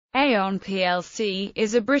Aon plc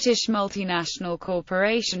is a British multinational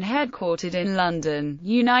corporation headquartered in London,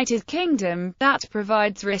 United Kingdom, that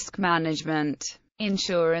provides risk management,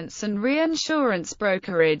 insurance and reinsurance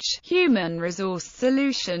brokerage, human resource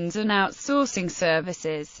solutions and outsourcing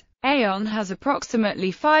services. Aon has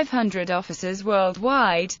approximately 500 offices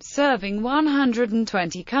worldwide, serving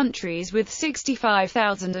 120 countries with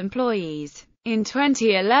 65,000 employees. In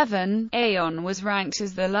 2011, Aon was ranked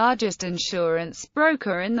as the largest insurance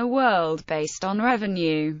broker in the world based on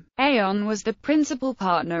revenue. Aon was the principal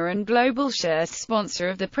partner and global share sponsor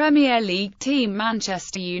of the Premier League team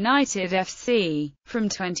Manchester United FC. From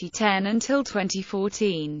 2010 until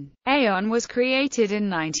 2014, Aon was created in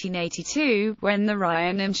 1982, when the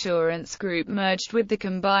Ryan Insurance Group merged with the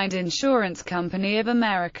Combined Insurance Company of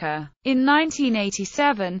America. In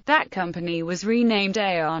 1987, that company was renamed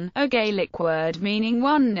Aon, a Gaelic word meaning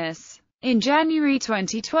oneness. In January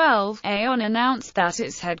 2012, Aon announced that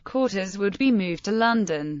its headquarters would be moved to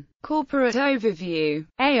London. Corporate overview.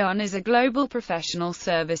 Aon is a global professional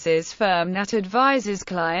services firm that advises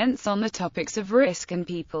clients on the topics of risk and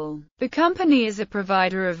people. The company is a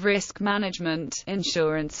provider of risk management,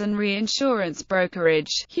 insurance and reinsurance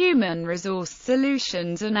brokerage, human resource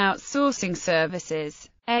solutions and outsourcing services.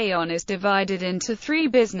 Aon is divided into 3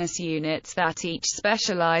 business units that each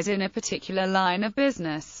specialize in a particular line of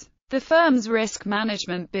business. The firm's risk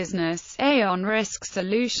management business, Aon Risk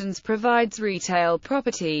Solutions, provides retail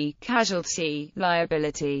property, casualty,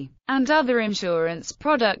 liability, and other insurance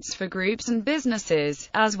products for groups and businesses,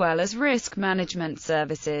 as well as risk management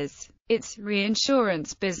services. Its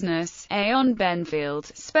reinsurance business, Aon Benfield,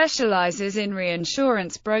 specializes in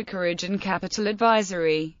reinsurance brokerage and capital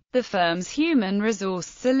advisory. The firm's human resource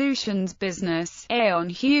solutions business, Aon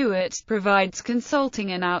Hewitt, provides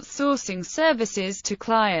consulting and outsourcing services to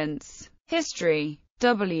clients. History.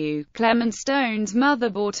 W. Clement Stone's mother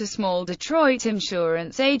bought a small Detroit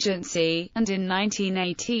insurance agency, and in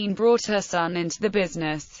 1918 brought her son into the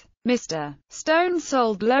business. Mr. Stone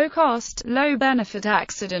sold low-cost, low-benefit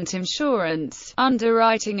accident insurance,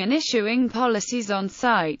 underwriting and issuing policies on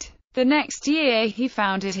site. The next year he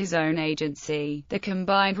founded his own agency, the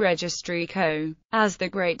Combined Registry Co. As the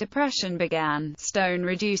Great Depression began, Stone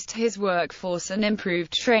reduced his workforce and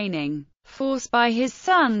improved training. Forced by his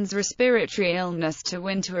son's respiratory illness to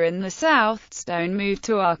winter in the South, Stone moved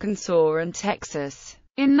to Arkansas and Texas.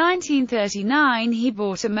 In 1939 he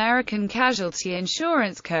bought American Casualty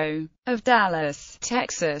Insurance Co. of Dallas,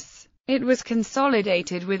 Texas. It was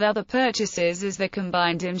consolidated with other purchases as the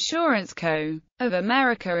Combined Insurance Co. of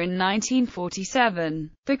America in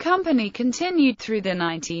 1947. The company continued through the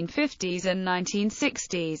 1950s and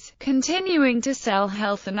 1960s, continuing to sell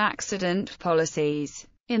health and accident policies.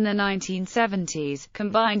 In the 1970s,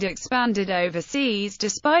 Combined expanded overseas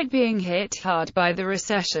despite being hit hard by the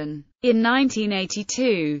recession. In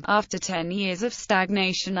 1982, after 10 years of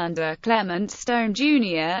stagnation under Clement Stone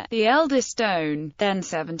Jr., the elder Stone, then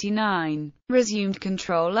 79, resumed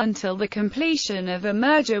control until the completion of a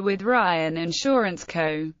merger with Ryan Insurance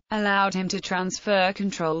Co. allowed him to transfer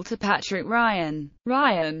control to Patrick Ryan.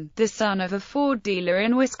 Ryan, the son of a Ford dealer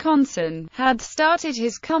in Wisconsin, had started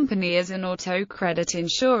his company as an auto credit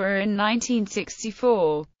insurer in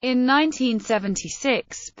 1964. In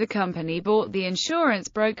 1976, the company bought the insurance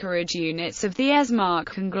brokerage units of the Esmark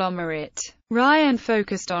conglomerate. Ryan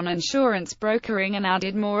focused on insurance brokering and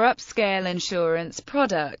added more upscale insurance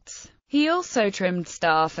products. He also trimmed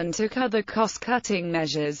staff and took other cost-cutting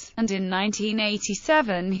measures, and in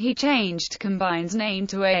 1987 he changed Combined's name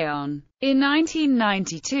to Aon. In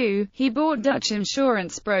 1992, he bought Dutch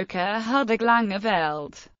insurance broker Huddegg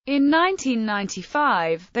Langeveld. In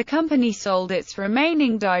 1995, the company sold its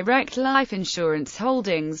remaining direct life insurance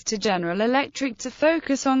holdings to General Electric to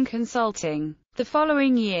focus on consulting. The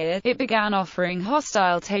following year, it began offering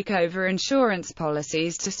hostile takeover insurance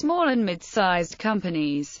policies to small and mid-sized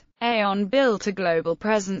companies. Aon built a global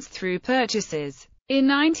presence through purchases. In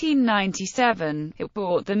 1997, it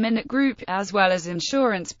bought the Minute Group, as well as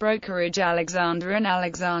insurance brokerage Alexander &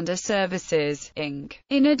 Alexander Services, Inc.,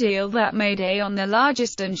 in a deal that made Aon the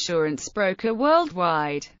largest insurance broker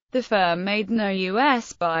worldwide. The firm made no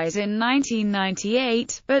U.S. buys in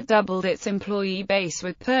 1998, but doubled its employee base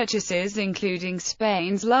with purchases including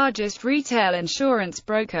Spain's largest retail insurance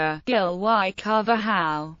broker, Gil Y.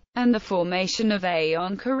 Carvajal, and the formation of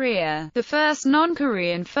Aon Korea, the first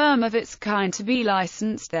non-Korean firm of its kind to be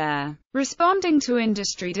licensed there. Responding to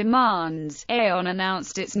industry demands, Aon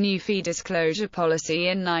announced its new fee disclosure policy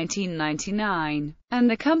in 1999, and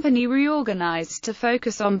the company reorganized to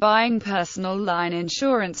focus on buying personal line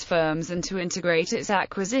insurance firms and to integrate its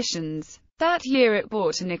acquisitions. That year it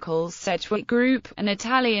bought Nichols Sedgwick Group, an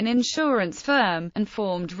Italian insurance firm, and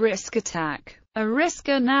formed Risk Attack, a risk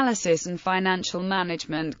analysis and financial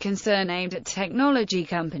management concern aimed at technology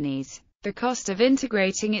companies. The cost of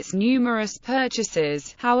integrating its numerous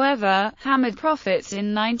purchases, however, hammered profits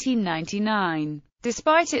in 1999.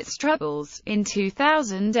 Despite its troubles, in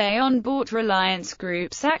 2000 Aon bought Reliance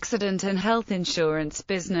Group's accident and health insurance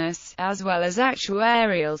business, as well as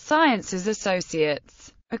Actuarial Sciences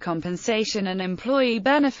Associates, a compensation and employee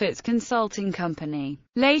benefits consulting company.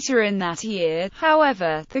 Later in that year,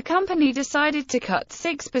 however, the company decided to cut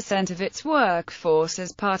 6% of its workforce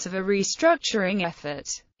as part of a restructuring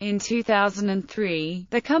effort. In 2003,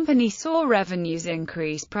 the company saw revenues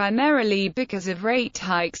increase primarily because of rate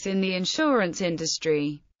hikes in the insurance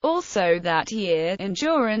industry. Also that year,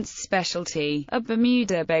 Endurance Specialty, a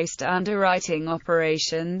Bermuda-based underwriting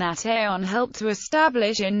operation that Aon helped to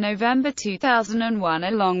establish in November 2001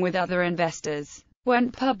 along with other investors,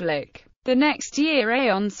 went public. The next year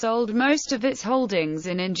Aon sold most of its holdings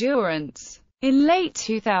in Endurance. In late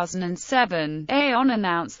 2007, Aon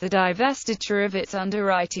announced the divestiture of its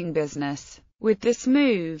underwriting business. With this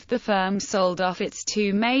move, the firm sold off its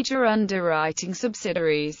two major underwriting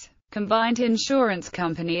subsidiaries, Combined Insurance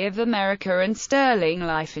Company of America and Sterling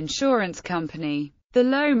Life Insurance Company. The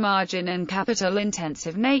low margin and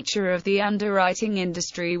capital-intensive nature of the underwriting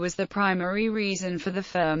industry was the primary reason for the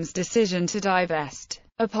firm's decision to divest.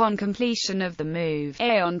 Upon completion of the move,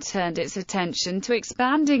 Aon turned its attention to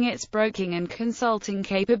expanding its broking and consulting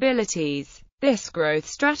capabilities. This growth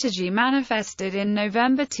strategy manifested in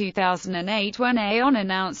November 2008 when Aon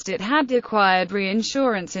announced it had acquired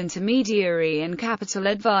reinsurance intermediary and capital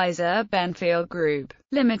advisor Benfield Group,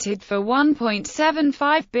 Limited for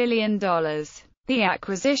 $1.75 billion. The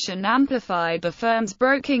acquisition amplified the firm's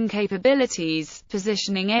broking capabilities,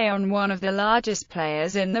 positioning Aon one of the largest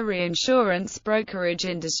players in the reinsurance brokerage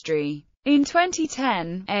industry. In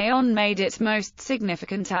 2010, Aon made its most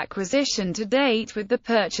significant acquisition to date with the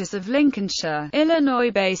purchase of Lincolnshire,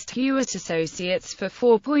 Illinois-based Hewitt Associates for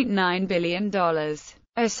 $4.9 billion.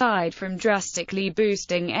 Aside from drastically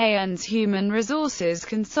boosting Aon's human resources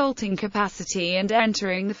consulting capacity and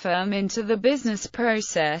entering the firm into the business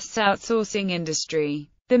process outsourcing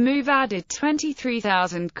industry, the move added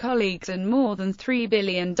 23,000 colleagues and more than $3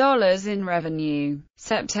 billion in revenue.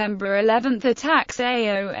 September 11 attacks.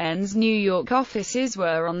 Aon's New York offices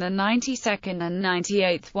were on the 92nd and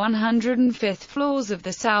 98th 105th floors of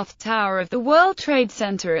the South Tower of the World Trade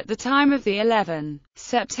Center at the time of the 11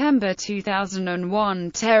 September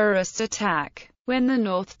 2001 terrorist attack. When the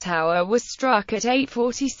North Tower was struck at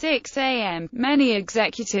 8:46 a.m., many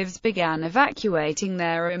executives began evacuating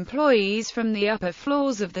their employees from the upper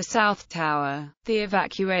floors of the South Tower. The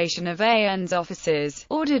evacuation of Aon's offices,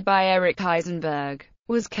 ordered by Eric Heisenberg,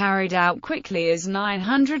 was carried out quickly as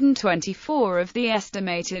 924 of the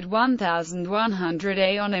estimated 1,100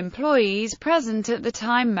 Aon employees present at the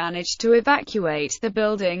time managed to evacuate the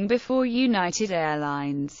building before United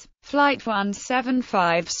Airlines Flight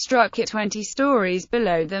 175 struck it 20 stories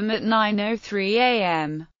below them at 9:03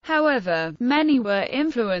 a.m. However, many were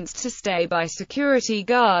influenced to stay by security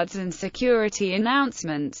guards and security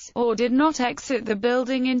announcements, or did not exit the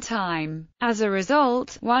building in time. As a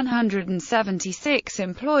result, 176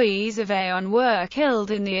 employees of Aon were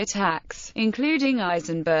killed in the attacks, including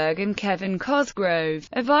Eisenberg and Kevin Cosgrove,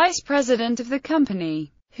 a vice president of the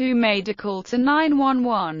company, who made a call to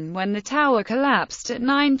 911 when the tower collapsed at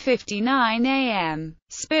 9:59 a.m.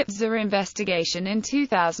 Spitzer investigation. In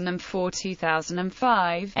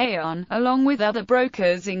 2004-2005, Aon, along with other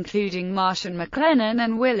brokers including Marsh & McLennan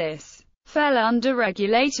and Willis, fell under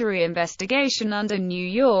regulatory investigation under New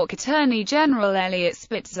York Attorney General Eliot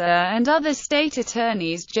Spitzer and other state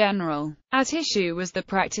attorneys general. At issue was the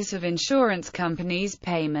practice of insurance companies'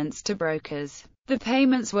 payments to brokers. The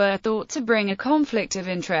payments were thought to bring a conflict of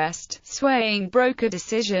interest, swaying broker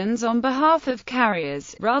decisions on behalf of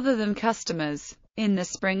carriers, rather than customers. In the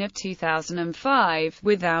spring of 2005,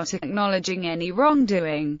 without acknowledging any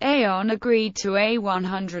wrongdoing, Aon agreed to a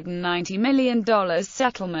 $190 million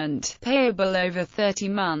settlement, payable over 30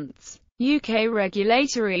 months. UK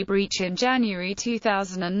regulatory breach. In January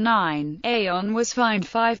 2009, Aon was fined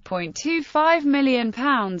 £5.25 million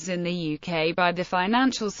in the UK by the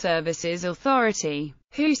Financial Services Authority,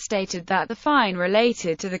 who stated that the fine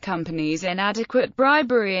related to the company's inadequate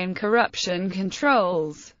bribery and corruption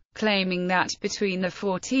controls, claiming that between the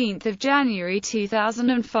 14th of January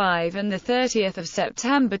 2005 and the 30th of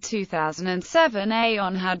September 2007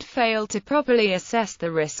 Aon had failed to properly assess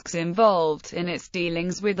the risks involved in its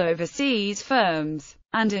dealings with overseas firms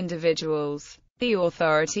and individuals. The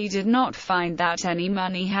authority did not find that any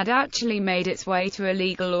money had actually made its way to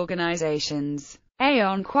illegal organizations.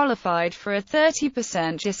 Aon qualified for a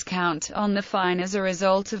 30% discount on the fine as a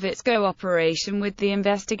result of its cooperation with the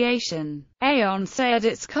investigation. Aon said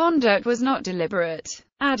its conduct was not deliberate,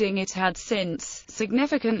 adding it had since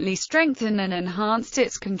significantly strengthened and enhanced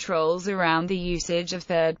its controls around the usage of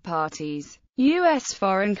third parties. U.S.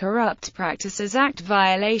 Foreign Corrupt Practices Act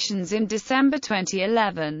violations. In December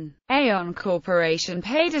 2011, Aon Corporation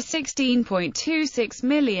paid a $16.26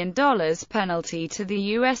 million penalty to the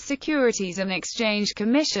U.S. Securities and Exchange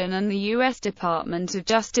Commission and the U.S. Department of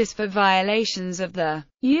Justice for violations of the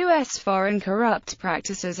U.S. Foreign Corrupt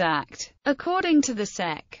Practices Act. According to the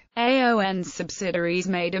SEC, Aon's subsidiaries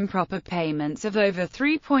made improper payments of over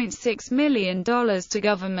 $3.6 million to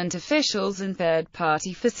government officials and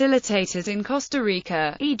third-party facilitators in Costa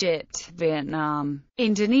Rica, Egypt, Vietnam,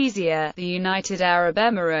 Indonesia, the United Arab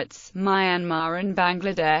Emirates, Myanmar and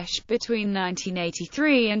Bangladesh between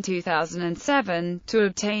 1983 and 2007 to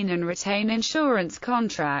obtain and retain insurance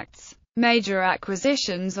contracts. Major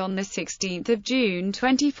acquisitions. On 16 June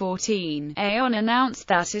 2014, Aon announced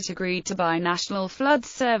that it agreed to buy National Flood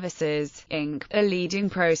Services, Inc., a leading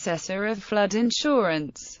processor of flood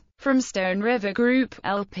insurance, from Stone River Group,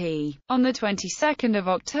 LP. On the 22nd of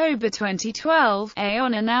October 2012,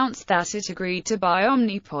 Aon announced that it agreed to buy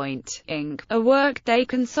OmniPoint, Inc., a Workday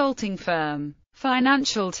consulting firm.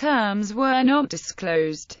 Financial terms were not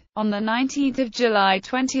disclosed. On 19 July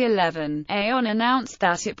 2011, Aon announced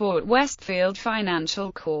that it bought Westfield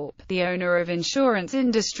Financial Corp., the owner of insurance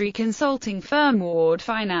industry consulting firm Ward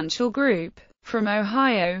Financial Group, from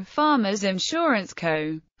Ohio Farmers Insurance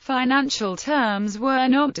Co. Financial terms were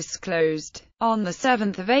not disclosed. On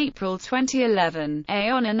 7 April 2011,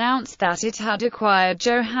 Aon announced that it had acquired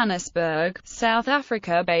Johannesburg, South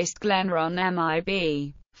Africa-based Glenron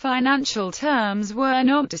MIB. Financial terms were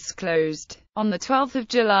not disclosed. On 12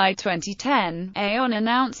 July 2010, Aon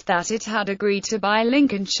announced that it had agreed to buy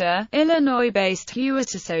Lincolnshire, Illinois-based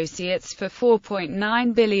Hewitt Associates for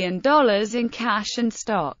 $4.9 billion in cash and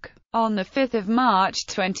stock. On 5 March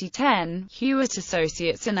 2010, Hewitt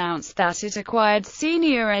Associates announced that it acquired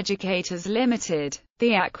Senior Educators Limited.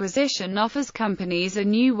 The acquisition offers companies a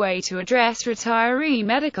new way to address retiree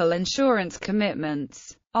medical insurance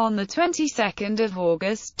commitments. On the 22nd of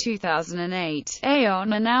August 2008,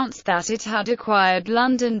 Aon announced that it had acquired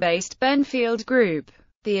London-based Benfield Group.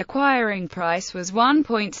 The acquiring price was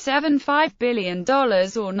 $1.75 billion or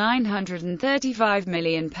 £935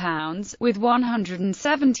 million, with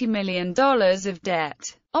 $170 million of debt.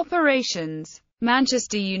 Operations.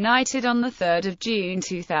 Manchester United. On 3 June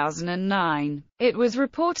 2009, it was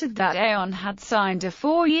reported that Aon had signed a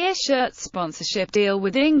 4-year shirt sponsorship deal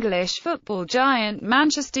with English football giant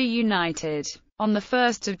Manchester United. On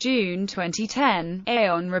 1 June 2010,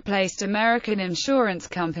 Aon replaced American insurance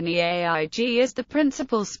company AIG as the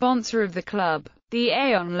principal sponsor of the club. The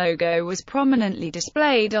Aon logo was prominently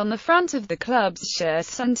displayed on the front of the club's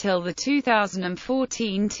shirts until the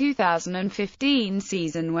 2014-2015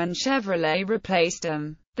 season when Chevrolet replaced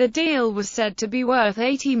them. The deal was said to be worth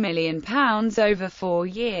 £80 million over 4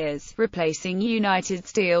 years, replacing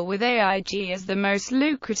United's deal with AIG as the most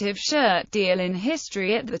lucrative shirt deal in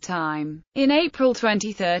history at the time. In April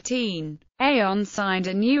 2013, Aon signed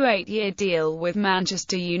a new 8-year deal with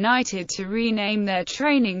Manchester United to rename their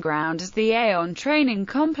training ground as the Aon Training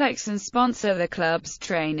Complex and sponsor the club's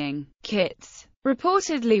training kits,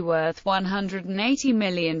 reportedly worth £180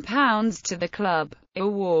 million to the club.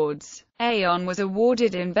 Awards. Aon was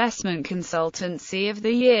awarded Investment Consultancy of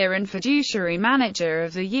the Year and Fiduciary Manager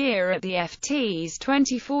of the Year at the FT's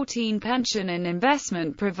 2014 Pension and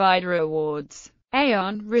Investment Provider Awards.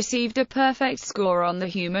 Aon received a perfect score on the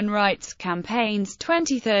Human Rights Campaign's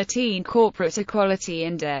 2013 Corporate Equality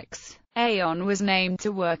Index. Aon was named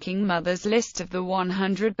to Working Mother's list of the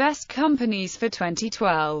 100 best companies for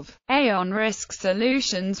 2012. Aon Risk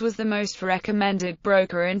Solutions was the most recommended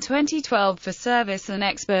broker in 2012 for service and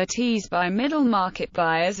expertise by middle-market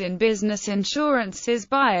buyers in Business Insurance's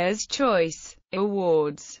Buyer's Choice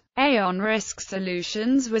Awards. Aon Risk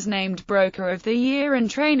Solutions was named Broker of the Year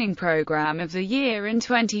and Training Program of the Year in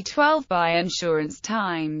 2012 by Insurance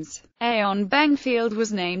Times. Aon Benfield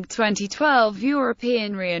was named 2012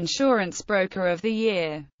 European Reinsurance Broker of the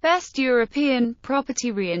Year, Best European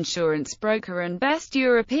Property Reinsurance Broker and Best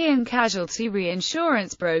European Casualty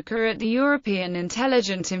Reinsurance Broker at the European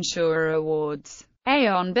Intelligent Insurer Awards.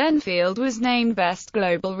 Aon Benfield was named Best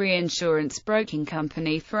Global Reinsurance Broking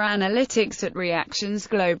Company for Analytics at Reactions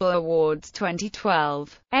Global Awards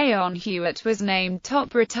 2012. Aon Hewitt was named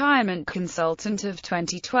Top Retirement Consultant of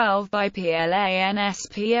 2012 by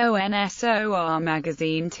PLANSPONSOR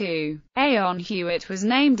Magazine 2. Aon Hewitt was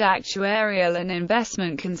named Actuarial and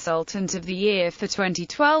Investment Consultant of the Year for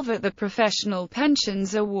 2012 at the Professional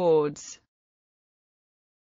Pensions Awards.